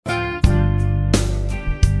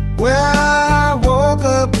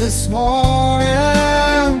up this morning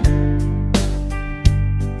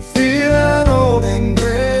feeling old and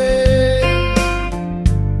gray.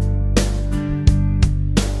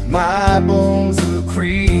 My bones are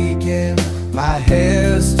creaking, my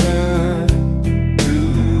hair's turned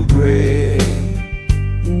to gray.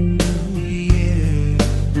 Yeah.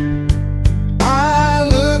 I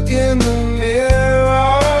look in the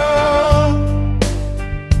mirror,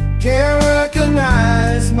 can't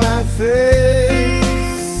recognize my face.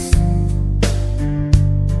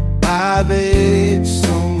 I've aged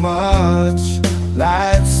so much,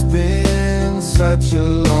 life's been such a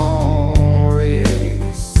long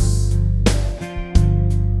race.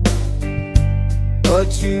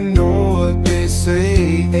 But you know what they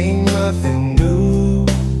say, ain't nothing new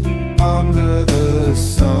under the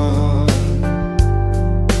sun.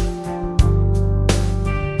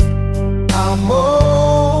 I'm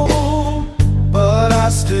old, but I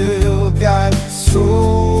still got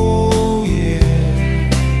soul, yeah.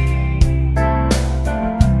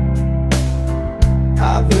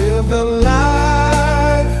 I've lived a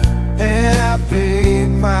life and I paid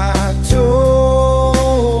my toll.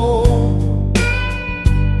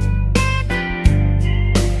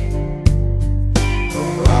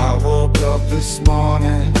 Oh, I woke up this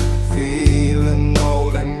morning feeling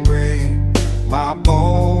old and gray. My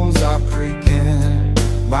bones are creaking,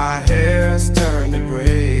 my hair's turned to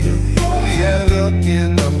gray. Yeah, look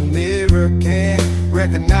in the mirror, can't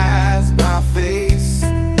recognize my face.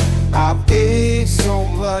 I've aged so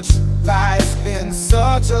much, life's been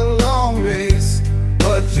such a long race.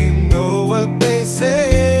 But you know what they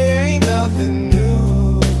say, ain't nothing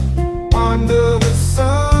new under the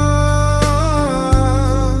sun.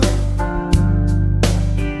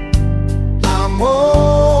 I'm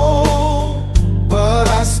old, but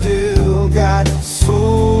I still got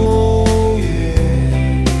soul,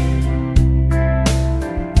 yeah.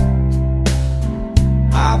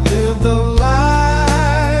 I've lived a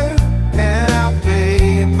life and I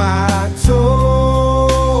paid my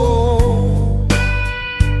toll.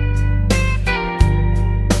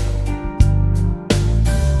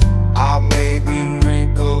 I may be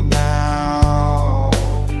wrinkled now.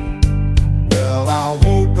 Well, I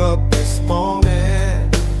woke up this morning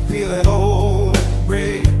feeling old and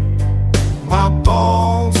gray. My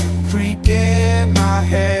bones creaking, my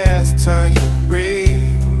hair's turned to gray.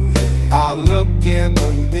 I look in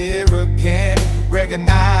the mirror, can't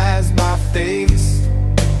recognize my face.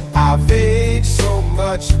 I've aged so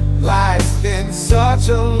much, life's been such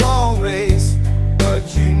a long race.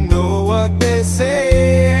 But you know what they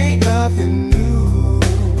say, ain't nothing new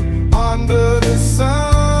under the sun.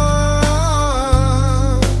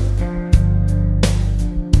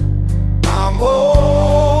 I'm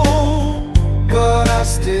old, but I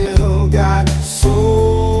still got